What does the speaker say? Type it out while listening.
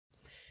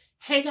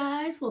Hey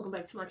guys, welcome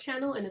back to my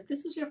channel, and if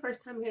this is your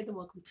first time here, then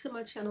welcome to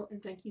my channel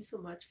and thank you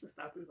so much for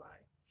stopping by.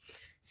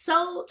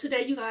 So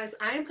today, you guys,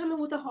 I am coming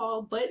with a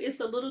haul, but it's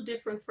a little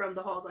different from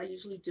the hauls I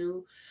usually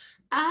do.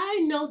 I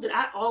know that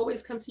I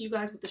always come to you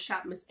guys with the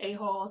Shop Miss A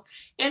hauls,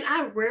 and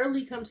I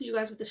rarely come to you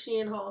guys with the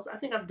SHEIN hauls. I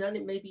think I've done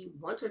it maybe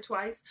once or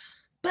twice,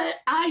 but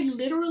I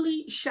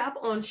literally shop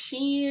on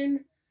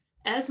SHEIN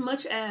as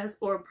much as,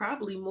 or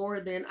probably more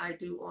than I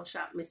do on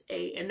Shop Miss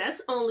A, and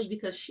that's only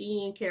because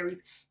SHEIN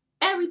carries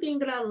everything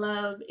that I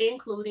love,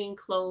 including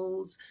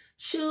clothes,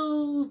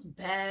 shoes,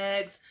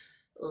 bags,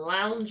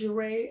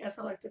 lingerie, as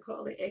I like to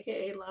call it,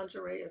 aka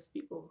lingerie, as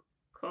people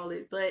call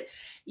it. But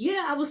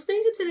yeah, I was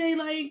thinking today,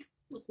 like,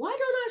 why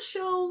don't I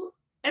show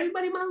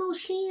everybody my little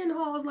SHEIN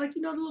hauls, like,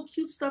 the little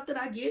cute stuff that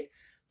I get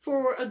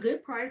for a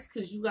good price,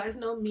 because you guys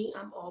know me,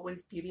 I'm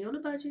always beauty on a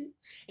budget.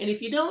 And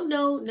if you don't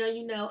know, now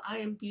you know I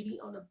am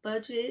beauty on a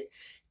budget.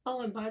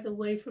 Oh, and by the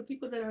way, for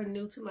people that are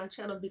new to my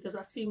channel, because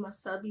I see my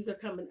subbies are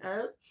coming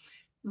up,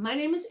 my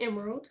name is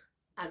Emerald.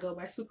 I go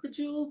by Super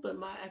Jewel, but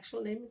my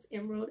actual name is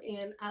Emerald,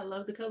 and I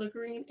love the color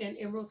green, and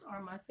emeralds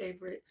are my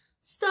favorite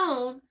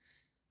stone.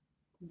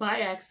 By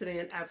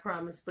accident, I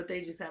promise, but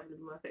they just happen to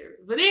be my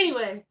favorite. But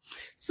anyway,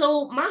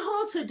 so my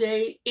haul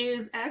today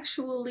is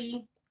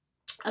actually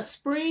a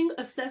spring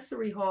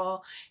accessory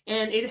haul,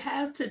 and it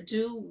has to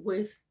do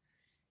with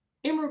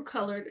emerald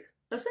colored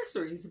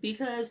accessories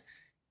because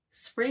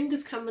spring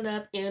is coming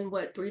up in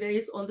what, 3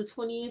 days, on the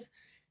 20th.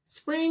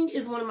 Spring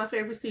is one of my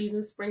favorite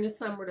seasons. Spring and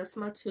summer, that's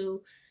my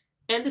two.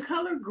 And the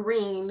color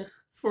green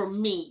for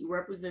me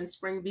represents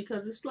spring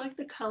because it's like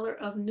the color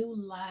of new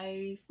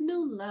life,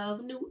 new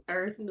love, new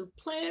earth, new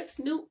plants,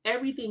 new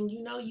everything.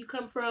 You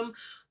come from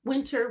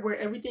winter where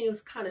everything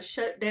is kind of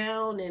shut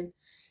down and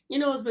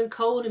it's been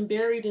cold and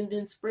buried, and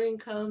then spring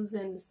comes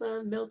and the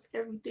sun melts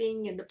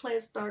everything and the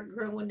plants start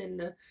growing and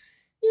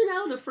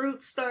the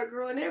fruits start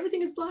growing.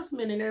 Everything is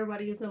blossoming and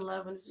everybody is in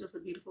love, and it's just a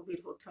beautiful,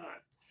 beautiful time.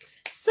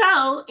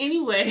 So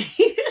anyway,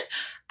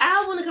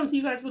 I want to come to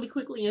you guys really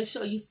quickly and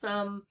show you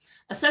some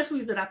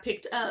accessories that I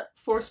picked up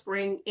for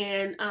spring.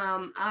 And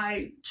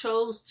I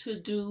chose to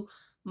do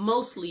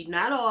mostly,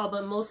 not all,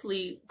 but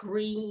mostly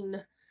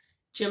green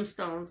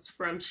gemstones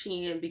from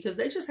SHEIN because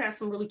they just have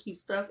some really cute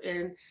stuff,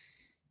 and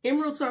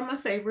emeralds are my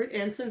favorite.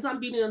 And since I'm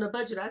beauty on a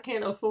budget, I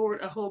can't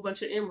afford a whole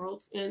bunch of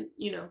emeralds, and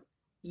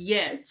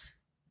yet.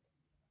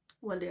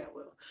 One day I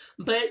will.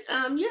 But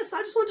yes, I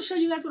just wanted to show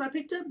you guys what I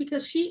picked up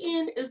because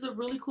SHEIN is a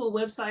really cool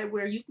website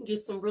where you can get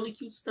some really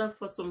cute stuff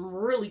for some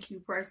really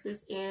cute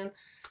prices, and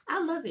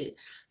I love it.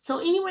 So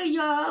anyway,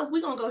 y'all,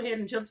 we're going to go ahead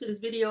and jump to this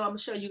video. I'm going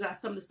to show you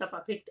guys some of the stuff I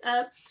picked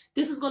up.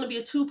 This is going to be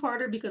a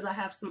two-parter because I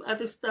have some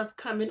other stuff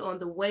coming on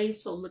the way,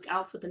 so look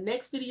out for the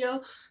next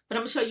video. But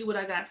I'm going to show you what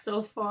I got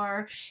so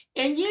far.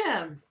 And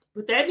yeah,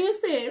 with that being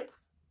said,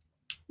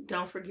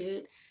 don't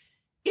forget,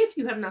 if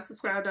you have not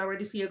subscribed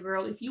already to your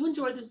girl, if you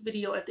enjoyed this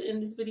video, at the end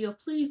of this video,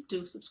 please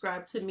do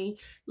subscribe to me.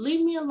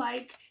 Leave me a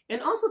like,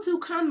 and also to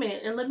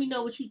comment and let me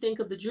know what you think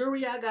of the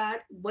jewelry I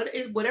got.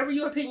 Whatever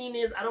your opinion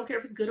is, I don't care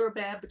if it's good or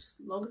bad, but just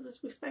as long as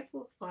it's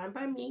respectful, fine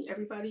by me.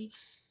 Everybody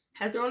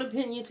has their own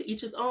opinion, to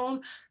each his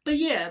own. But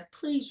yeah,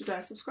 please, you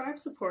guys, subscribe,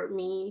 support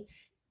me.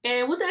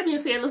 And with that being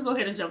said, let's go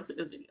ahead and jump to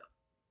this video.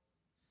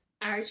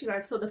 Alright, you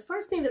guys, so the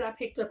first thing that I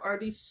picked up are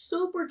these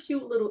super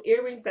cute little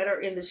earrings that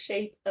are in the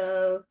shape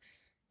of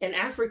an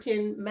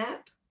African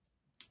map.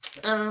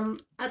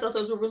 I thought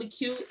those were really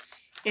cute.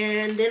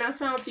 And then I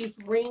found these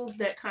rings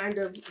that kind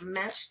of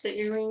match the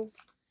earrings.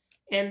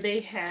 And they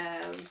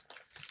have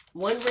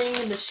one ring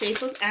in the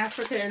shape of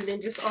Africa, and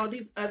then just all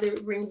these other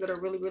rings that are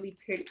really, really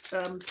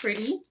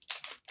pretty.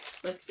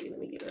 Let's see, let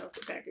me get it off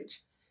the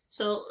package.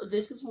 So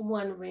this is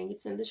one ring.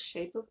 It's in the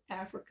shape of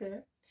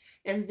Africa.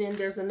 And then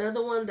there's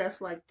another one that's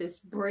like this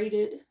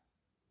braided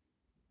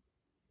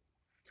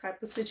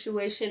type of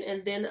situation,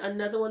 and then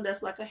another one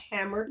that's like a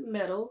hammered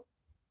metal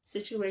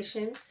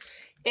situation,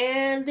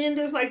 and then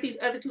there's like these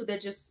other two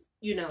that just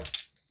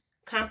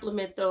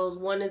complement those.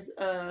 One is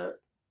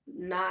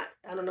not,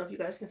 I don't know if you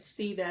guys can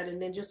see that,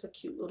 and then just a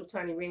cute little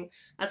tiny ring.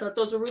 I thought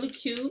those were really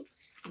cute.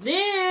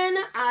 Then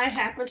I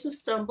happened to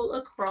stumble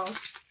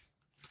across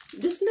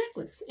this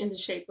necklace in the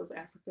shape of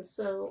Africa,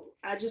 so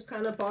I just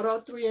kind of bought all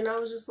three, and I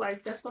was just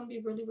like, that's gonna be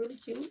really, really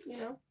cute,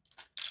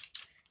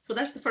 So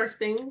that's the first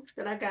thing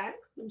that I got.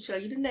 Let me show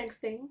you the next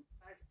thing.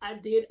 I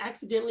did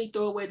accidentally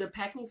throw away the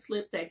packing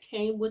slip that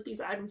came with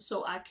these items,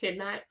 so I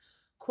cannot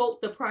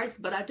quote the price,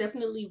 but I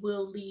definitely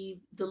will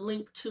leave the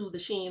link to the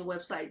SHEIN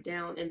website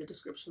down in the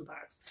description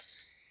box.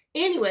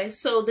 Anyway,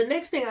 so the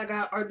next thing I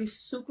got are these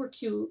super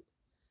cute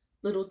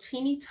little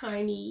teeny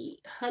tiny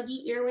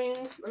huggy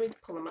earrings. Let me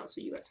pull them out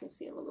so you guys can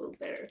see them a little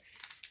better.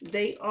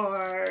 They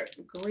are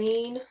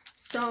green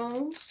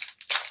stones.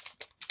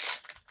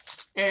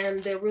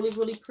 And they're really,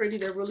 really pretty.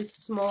 They're really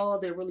small.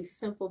 They're really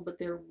simple, but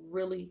they're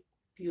really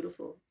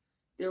beautiful.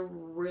 They're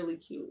really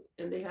cute.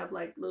 And they have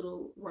like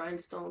little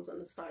rhinestones on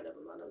the side of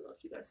them. I don't know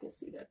if you guys can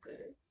see that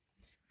good.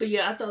 But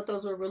yeah, I thought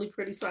those were really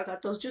pretty. So I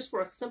got those just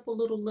for a simple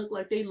little look.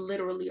 Like, they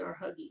literally are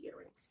huggy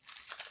earrings.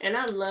 And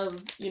I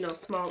love,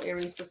 small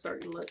earrings for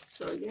certain looks.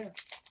 So yeah.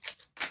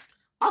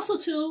 Also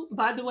too,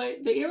 by the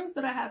way, the earrings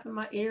that I have in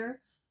my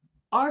ear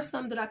are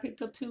some that I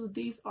picked up too.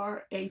 These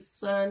are a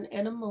sun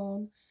and a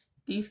moon.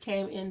 These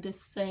came in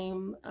this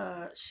same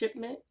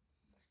shipment.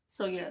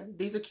 So yeah,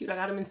 these are cute. I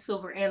got them in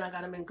silver and I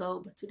got them in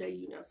gold. But today,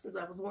 you know, since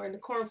I was wearing the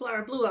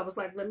cornflower blue, I was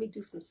like, let me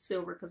do some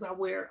silver because I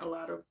wear a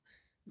lot of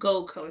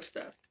gold color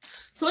stuff.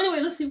 So anyway,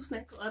 let's see what's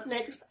next. Up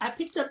next, I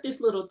picked up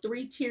this little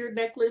 3-tiered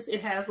necklace.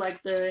 It has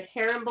like the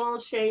herringbone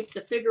shape,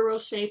 the Figaro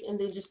shape, and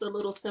then just a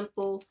little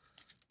simple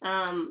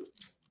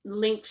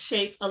link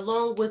shape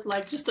along with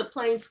like just a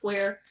plain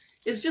square.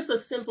 It's just a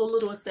simple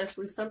little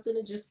accessory, something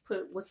to just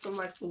put with some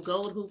like some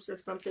gold hoops or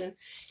something.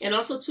 And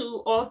also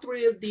too, all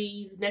 3 of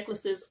these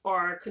necklaces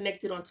are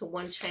connected onto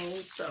one chain,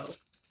 so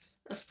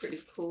that's pretty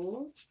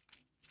cool.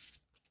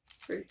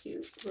 Pretty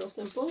cute, real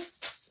simple.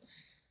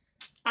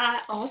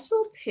 I also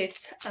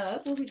picked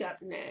up, what we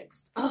got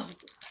next? Oh,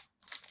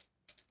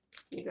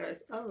 you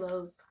guys, I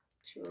love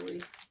jewelry.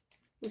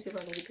 Let me see if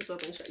I can get this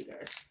open and show you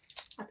guys.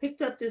 I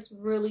picked up this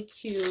really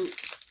cute,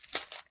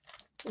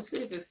 let's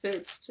see if it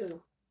fits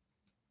too.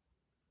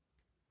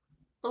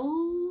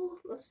 Oh,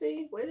 let's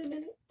see. Wait a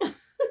minute.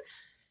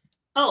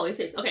 Oh, it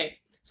fits. Okay.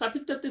 So I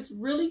picked up this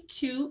really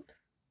cute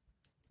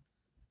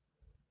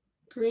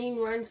green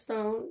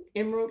rhinestone,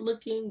 emerald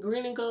looking,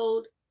 green and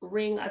gold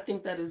ring. I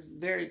think that is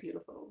very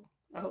beautiful.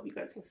 I hope you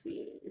guys can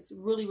see it. It's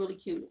really, really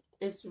cute.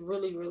 It's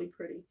really, really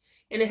pretty.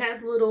 And it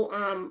has little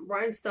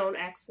rhinestone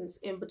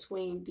accents in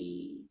between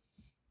the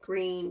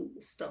green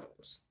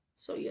stones.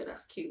 So yeah,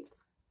 that's cute.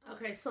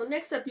 Okay, so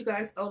next up, you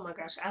guys, oh my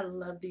gosh, I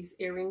love these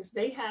earrings.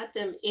 They had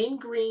them in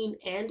green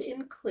and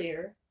in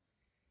clear.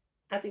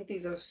 I think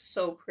these are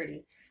so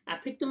pretty. I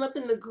picked them up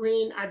in the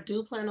green. I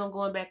do plan on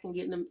going back and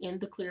getting them in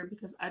the clear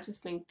because I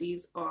just think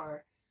these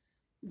are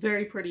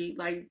very pretty.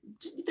 Like,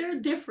 they're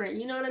different,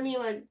 you know what I mean?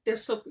 Like, they're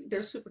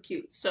super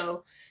cute.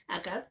 So I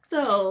got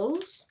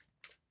those.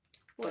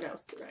 What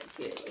else did I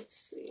get? Let's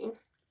see.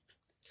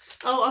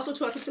 Oh, also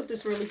too, I picked up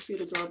this really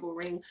cute, adorable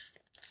ring.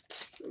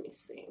 Let me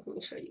see. Let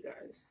me show you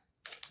guys.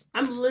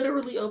 I'm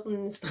literally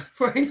opening this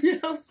stuff right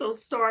now, so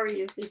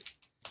sorry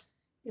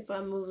if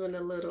I'm moving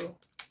a little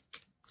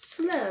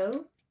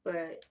slow,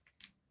 but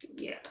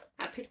yeah,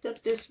 I picked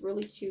up this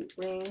really cute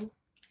ring.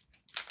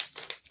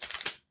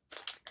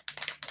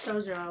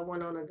 Told y'all I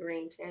went on a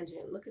green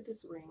tangent. Look at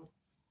this ring.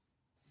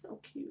 So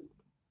cute.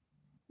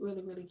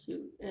 Really, really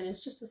cute. And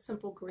it's just a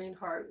simple green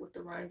heart with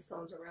the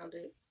rhinestones around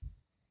it.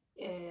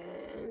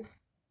 And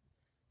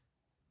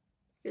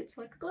fits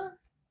like a glove.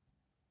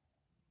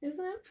 Isn't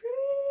that pretty?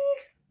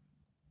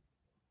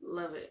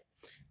 Love it.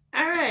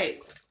 All right,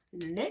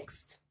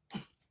 next.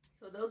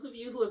 So those of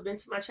you who have been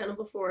to my channel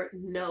before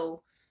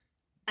know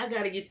I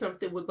gotta get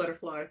something with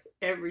butterflies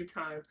every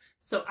time.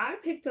 So I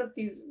picked up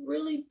these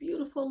really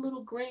beautiful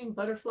little green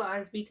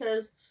butterflies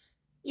because,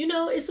 you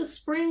know, it's a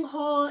spring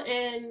haul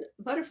and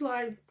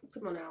butterflies,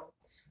 come on now.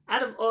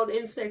 Out of all the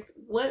insects,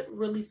 what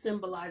really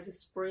symbolizes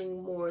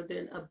spring more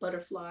than a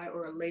butterfly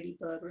or a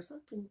ladybug or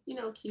something, you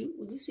know, cute?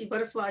 When you see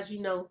butterflies,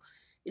 you know,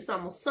 it's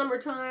almost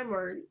summertime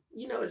or,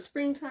 you know, it's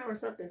springtime or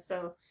something.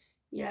 So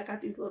yeah, I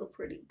got these little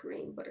pretty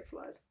green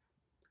butterflies.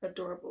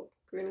 Adorable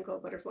green and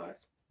gold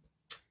butterflies.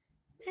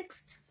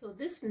 Next. So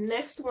this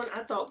next one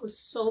I thought was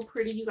so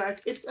pretty, you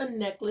guys. It's a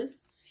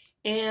necklace.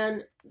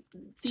 And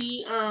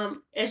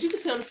the, as you can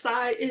see on the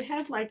side, it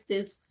has like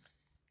this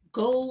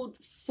gold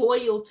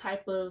foil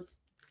type of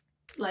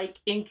like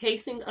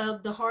encasing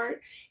of the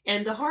heart,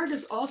 and the heart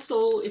is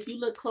also, if you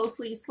look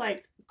closely, it's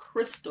like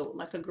crystal,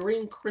 like a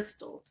green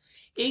crystal.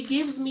 It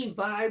gives me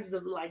vibes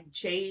of like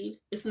jade.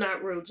 It's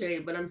not real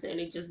jade, but I'm saying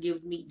it just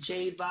gives me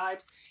jade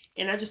vibes,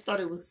 and I just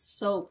thought it was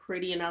so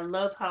pretty. And I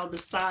love how the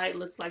side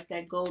looks like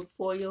that gold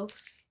foil,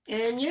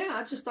 and yeah,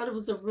 I just thought it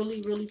was a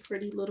really, really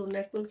pretty little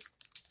necklace.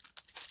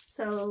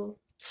 So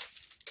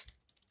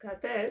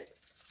got that.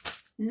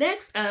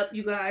 Next up,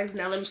 you guys,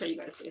 now let me show you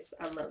guys this.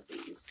 I love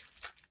these.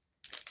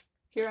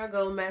 Here I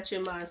go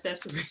matching my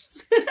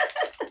accessories.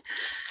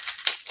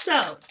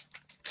 So,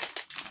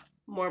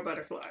 more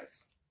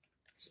butterflies.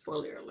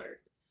 Spoiler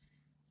alert.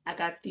 I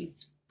got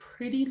these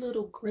pretty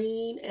little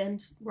green and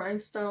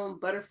rhinestone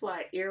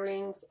butterfly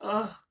earrings.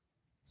 Oh,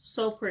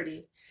 so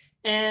pretty.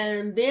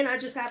 And then I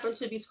just happened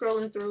to be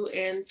scrolling through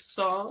and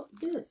saw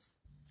this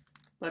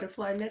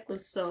butterfly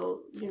necklace.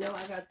 So, you know,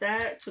 I got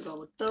that to go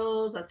with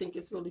those. I think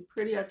it's really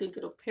pretty. I think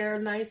it'll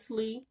pair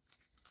nicely.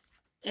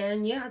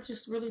 And yeah, I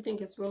just really think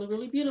it's really,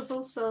 really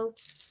beautiful. So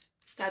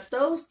got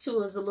those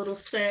two as a little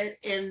set.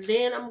 And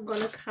then I'm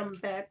going to come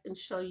back and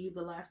show you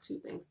the last two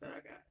things that I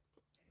got.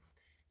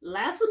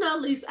 Last but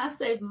not least, I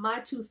saved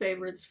my two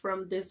favorites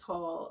from this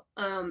haul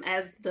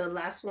as the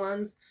last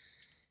ones.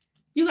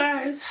 You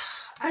guys,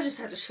 I just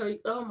had to show you.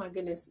 Oh my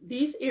goodness.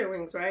 These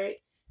earrings, right?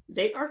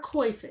 They are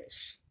koi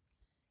fish.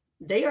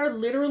 They are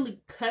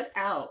literally cut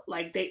out.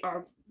 Like they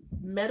are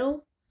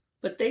metal,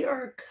 but they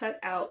are cut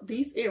out.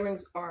 These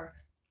earrings are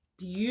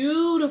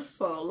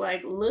beautiful.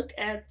 Like, look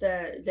at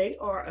that. They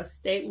are a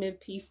statement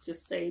piece, to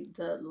say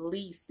the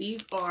least.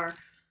 These are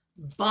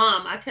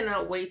bomb. I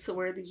cannot wait to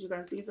wear these, you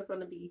guys. These are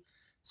going to be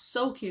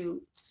so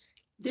cute.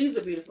 These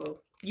are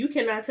beautiful. You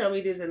cannot tell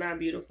me these are not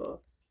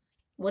beautiful.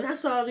 When I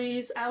saw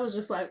these, I was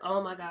just like,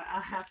 oh my God, I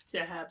have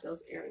to have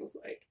those earrings.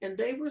 Like, and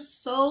they were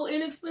so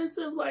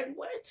inexpensive. Like,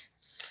 what?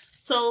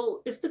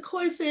 So it's the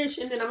koi fish,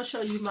 and then I'm gonna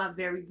show you my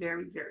very,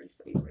 very, very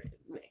favorite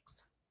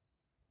next.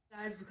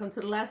 Guys, we come to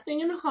the last thing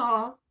in the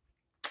haul.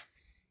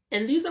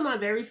 And these are my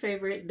very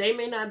favorite. They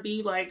may not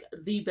be like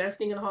the best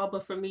thing in the haul,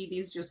 but for me,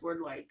 these just were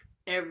like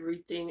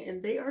everything.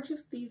 And they are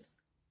just these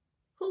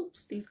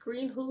hoops, these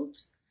green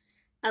hoops.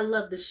 I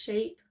love the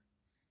shape.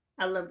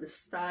 I love the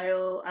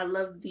style. I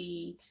love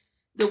the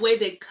way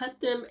they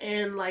cut them.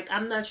 And like,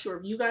 I'm not sure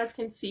if you guys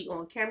can see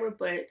on camera,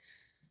 but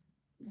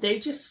they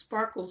just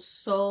sparkle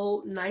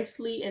so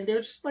nicely, and they're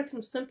just like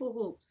some simple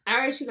hoops. All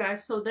right, you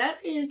guys, so that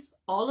is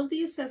all of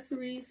the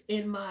accessories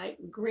in my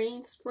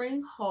green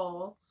spring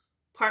haul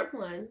part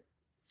 1.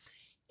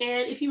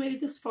 And if you made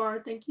it this far,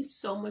 thank you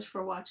so much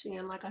for watching.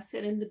 And like I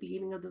said in the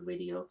beginning of the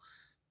video,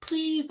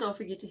 please don't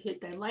forget to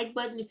hit that like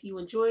button if you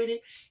enjoyed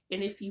it.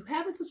 And if you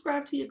haven't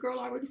subscribed to your girl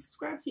already,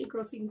 subscribe to your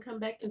girl so you can come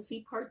back and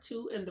see part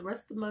 2 and the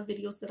rest of my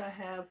videos that I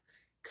have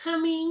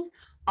coming.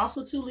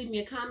 Also, too, leave me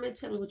a comment.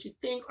 Tell me what you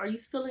think. Are you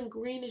feeling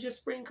green as your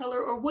spring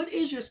color, or what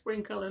is your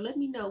spring color? Let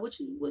me know. What's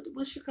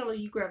your color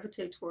you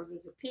gravitate towards?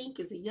 Is it pink?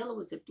 Is it yellow?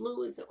 Is it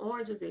blue? Is it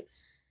orange? Is it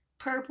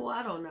purple?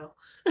 I don't know.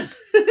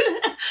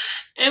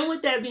 And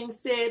with that being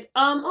said,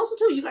 also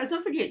too, you guys,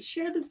 don't forget,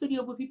 share this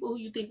video with people who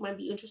you think might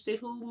be interested,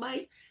 who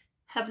might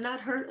have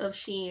not heard of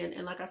SHEIN.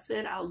 And like I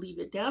said, I'll leave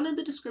it down in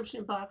the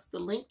description box, the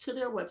link to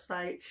their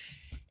website.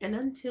 And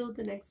until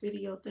the next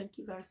video, thank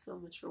you guys so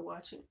much for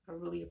watching. I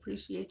really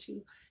appreciate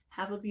you.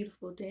 Have a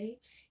beautiful day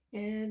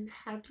and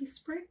happy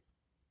spring.